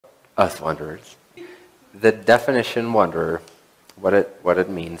us wanderers. The definition wanderer, what it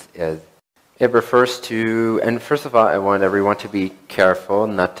means is, it refers to, and first of all, I want everyone to be careful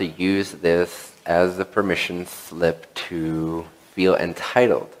not to use this as a permission slip to feel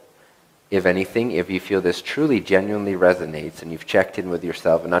entitled. If anything, if you feel this truly genuinely resonates and you've checked in with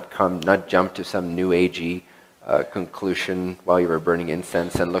yourself and not jump to some new agey conclusion while you were burning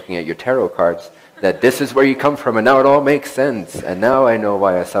incense and looking at your tarot cards, that this is where you come from and now it all makes sense and now I know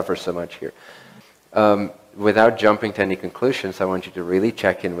why I suffer so much here. Without jumping to any conclusions, I want you to really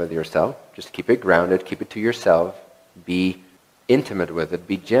check in with yourself. Just keep it grounded, keep it to yourself, be intimate with it,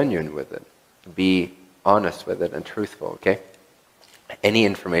 be genuine with it, be honest with it and truthful, okay? Any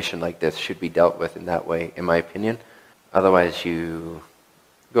information like this should be dealt with in that way, in my opinion. Otherwise, you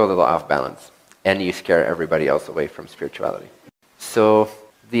go a little off balance and you scare everybody else away from spirituality. So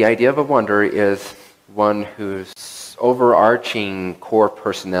the idea of a wanderer is one whose overarching core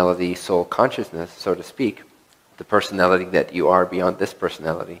personality, soul consciousness, so to speak, the personality that you are beyond this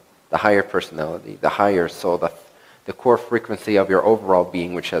personality, the higher personality, the higher soul, the core frequency of your overall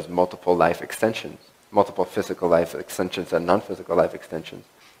being, which has multiple life extensions, multiple physical life extensions and non-physical life extensions,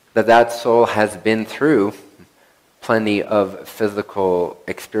 that soul has been through plenty of physical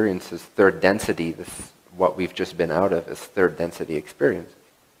experiences, third density, this what we've just been out of is third density experience.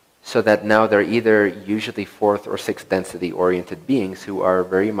 So that now they're either usually fourth or sixth density oriented beings who are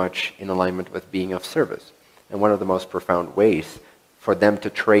very much in alignment with being of service. And one of the most profound ways for them to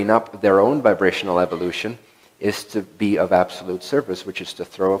train up their own vibrational evolution is to be of absolute service, which is to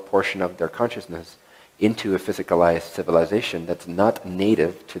throw a portion of their consciousness into a physicalized civilization that's not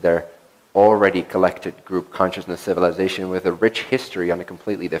native to their already collected group consciousness civilization with a rich history on a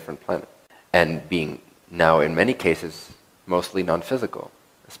completely different planet. And being now, in many cases, mostly non-physical.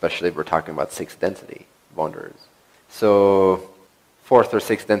 Especially if we're talking about sixth density wanderers. So fourth or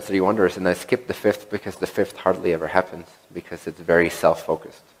sixth density wanderers, and I skipped the fifth because the fifth hardly ever happens because it's very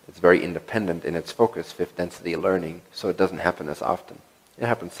self-focused. It's very independent in its focus, fifth density learning, so it doesn't happen as often. It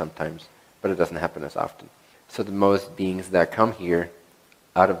happens sometimes, but it doesn't happen as often. So the most beings that come here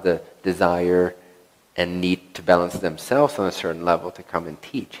out of the desire and need to balance themselves on a certain level to come and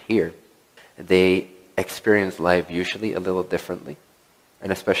teach here, they experience life usually a little differently.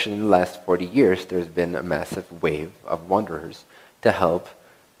 And especially in the last 40 years, there's been a massive wave of wanderers to help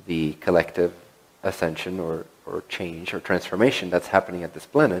the collective ascension or change or transformation that's happening at this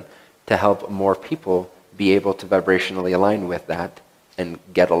planet, to help more people be able to vibrationally align with that and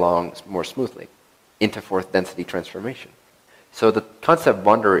get along more smoothly into fourth density transformation. So the concept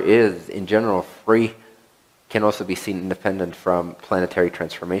wanderer is, in general, free, can also be seen independent from planetary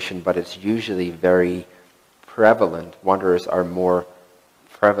transformation, but it's usually very prevalent. Wanderers are more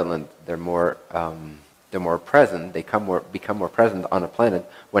prevalent, they're more present, they become more present on a planet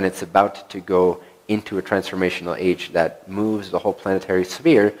when it's about to go into a transformational age that moves the whole planetary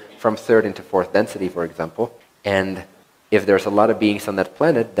sphere from third into fourth density, for example. And if there's a lot of beings on that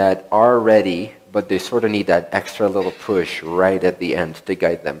planet that are ready, but they sort of need that extra little push right at the end to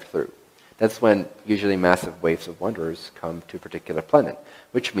guide them through. That's when usually massive waves of wanderers come to a particular planet,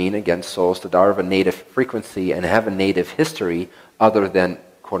 which mean, again, souls that are of a native frequency and have a native history other than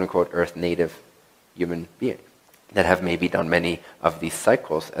quote-unquote Earth native human beings that have maybe done many of these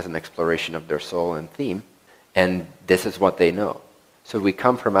cycles as an exploration of their soul and theme, and this is what they know. So we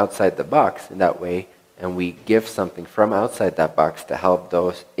come from outside the box in that way, and we give something from outside that box to help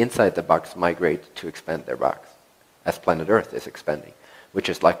those inside the box migrate to expand their box, as planet Earth is expanding, which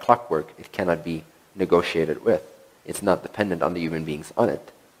is like clockwork. It cannot be negotiated with. It's not dependent on the human beings on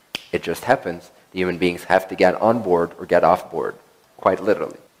it. It just happens. The human beings have to get on board or get off board. Quite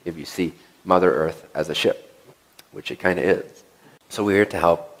literally, if you see Mother Earth as a ship, which it kind of is. So we're here to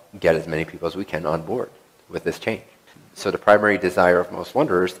help get as many people as we can on board with this change. So the primary desire of most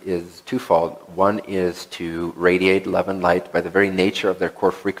wanderers is twofold. One is to radiate love and light by the very nature of their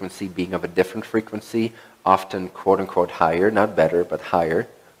core frequency being of a different frequency, often quote-unquote higher, not better, but higher,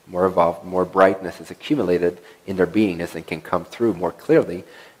 more evolved, more brightness is accumulated in their beingness and can come through more clearly.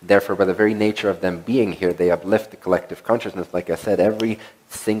 Therefore, by the very nature of them being here, they uplift the collective consciousness. Like I said, every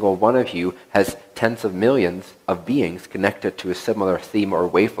single one of you has tens of millions of beings connected to a similar theme or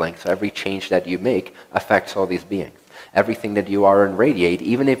wavelength. So every change that you make affects all these beings. Everything that you are and radiate,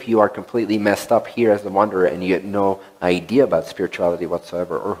 even if you are completely messed up here as a wanderer and you have no idea about spirituality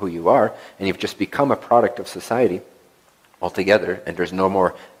whatsoever or who you are, and you've just become a product of society altogether, and there's no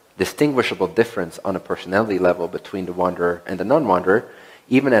more distinguishable difference on a personality level between the wanderer and the non-wanderer,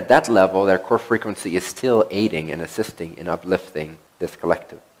 even at that level, their core frequency is still aiding and assisting in uplifting this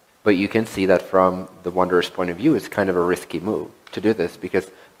collective. But you can see that from the wanderer's point of view, it's kind of a risky move to do this,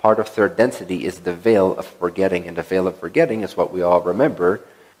 because Part of third density is the veil of forgetting, and the veil of forgetting is what we all remember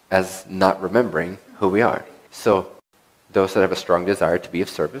as not remembering who we are. So those that have a strong desire to be of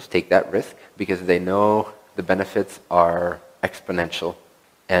service take that risk because they know the benefits are exponential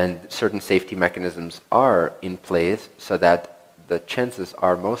and certain safety mechanisms are in place so that the chances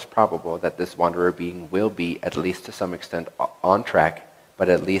are most probable that this wanderer being will be, at least to some extent, on track, but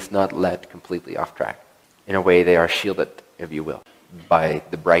at least not led completely off track. In a way, they are shielded, if you will, by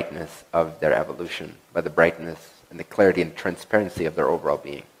the brightness of their evolution, by the brightness and the clarity and transparency of their overall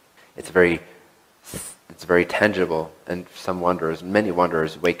being. It's very tangible, and some wanderers, many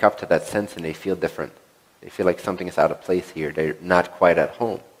wanderers, wake up to that sense and they feel different. They feel like something is out of place here. They're not quite at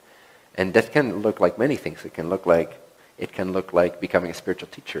home. And that can look like many things. It can look like becoming a spiritual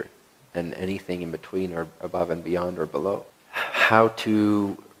teacher and anything in between or above and beyond or below. How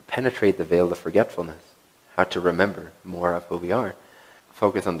to penetrate the veil of forgetfulness. How to remember more of who we are.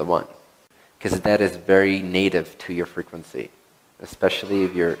 Focus on the one. Because that is very native to your frequency. Especially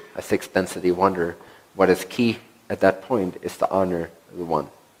if you're a sixth density wanderer, what is key at that point is to honor the one.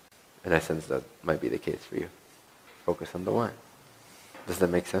 And I sense that might be the case for you. Focus on the one. Does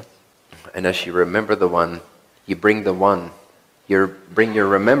that make sense? And as you remember the one, you bring the one, you bring your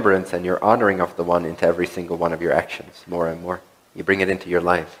remembrance and your honoring of the one into every single one of your actions, more and more. You bring it into your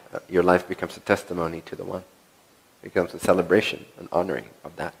life. Your life becomes a testimony to the one. It becomes a celebration, an honoring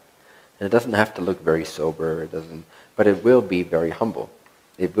of that. And it doesn't have to look very sober, but it will be very humble.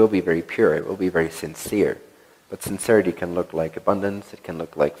 It will be very pure. It will be very sincere. But sincerity can look like abundance. It can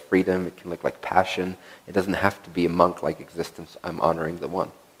look like freedom. It can look like passion. It doesn't have to be a monk-like existence. I'm honoring the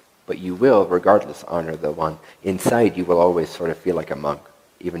one. But you will, regardless, honor the one. Inside, you will always sort of feel like a monk,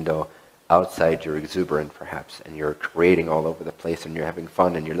 even though outside you're exuberant, perhaps, and you're creating all over the place, and you're having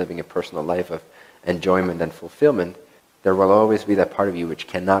fun, and you're living a personal life of enjoyment and fulfillment. There will always be that part of you which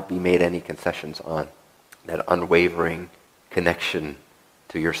cannot be made any concessions on, that unwavering connection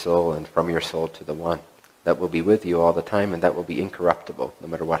to your soul and from your soul to the one. That will be with you all the time, and that will be incorruptible no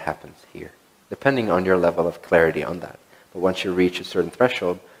matter what happens here, depending on your level of clarity on that. But once you reach a certain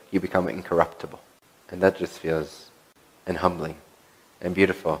threshold, you become incorruptible. And that just feels humbling and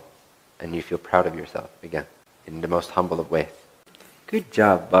beautiful, and you feel proud of yourself again, in the most humble of ways. Good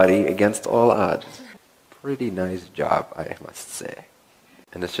job, buddy, against all odds. Pretty nice job, I must say.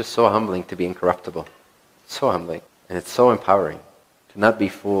 And it's just so humbling to be incorruptible. So humbling. And it's so empowering to not be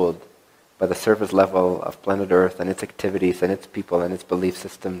fooled by the surface level of planet Earth and its activities and its people and its belief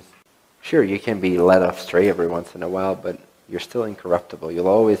systems. Sure, you can be led astray every once in a while, but you're still incorruptible. You'll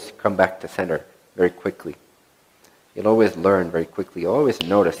always come back to center very quickly. You'll always learn very quickly. You'll always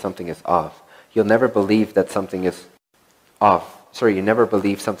notice something is off. You'll never believe that something is off. Sorry, you never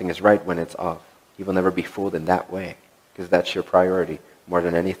believe something is right when it's off. You will never be fooled in that way, because that's your priority more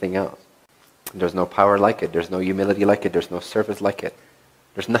than anything else. There's no power like it. There's no humility like it. There's no service like it.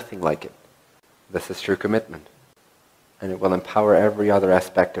 There's nothing like it. This is true commitment. And it will empower every other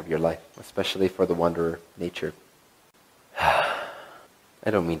aspect of your life, especially for the wanderer nature. I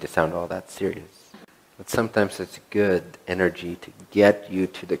don't mean to sound all that serious, but sometimes it's good energy to get you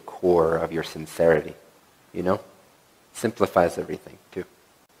to the core of your sincerity. You know? Simplifies everything, too.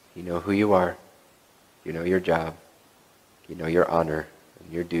 You know who you are. You know your job. You know your honor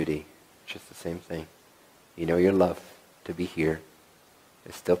and your duty. It's just the same thing. You know your love to be here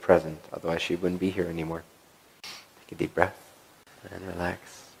is still present, otherwise she wouldn't be here anymore. Take a deep breath and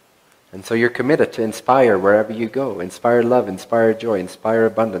relax. And so you're committed to inspire wherever you go. Inspire love, inspire joy, inspire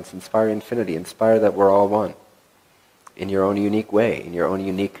abundance, inspire infinity, inspire that we're all one. In your own unique way, in your own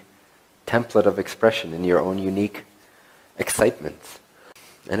unique template of expression, in your own unique excitements.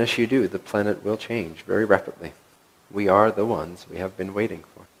 And as you do, the planet will change very rapidly. We are the ones we have been waiting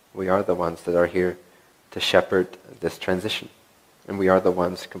for. We are the ones that are here to shepherd this transition. And we are the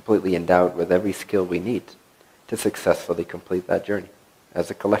ones completely endowed with every skill we need to successfully complete that journey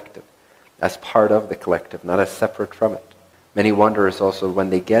as a collective, as part of the collective, not as separate from it. Many wanderers also, when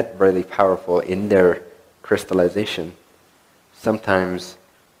they get really powerful in their crystallization, sometimes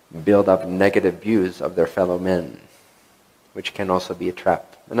build up negative views of their fellow men, which can also be a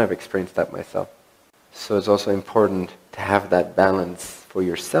trap. And I've experienced that myself. So it's also important to have that balance for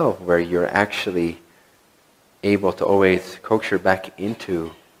yourself where you're actually able to always coax her back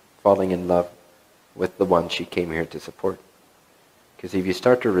into falling in love with the one she came here to support. Because if you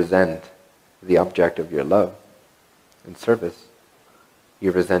start to resent the object of your love and service,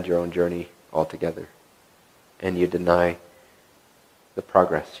 you resent your own journey altogether. And you deny the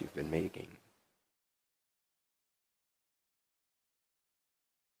progress you've been making.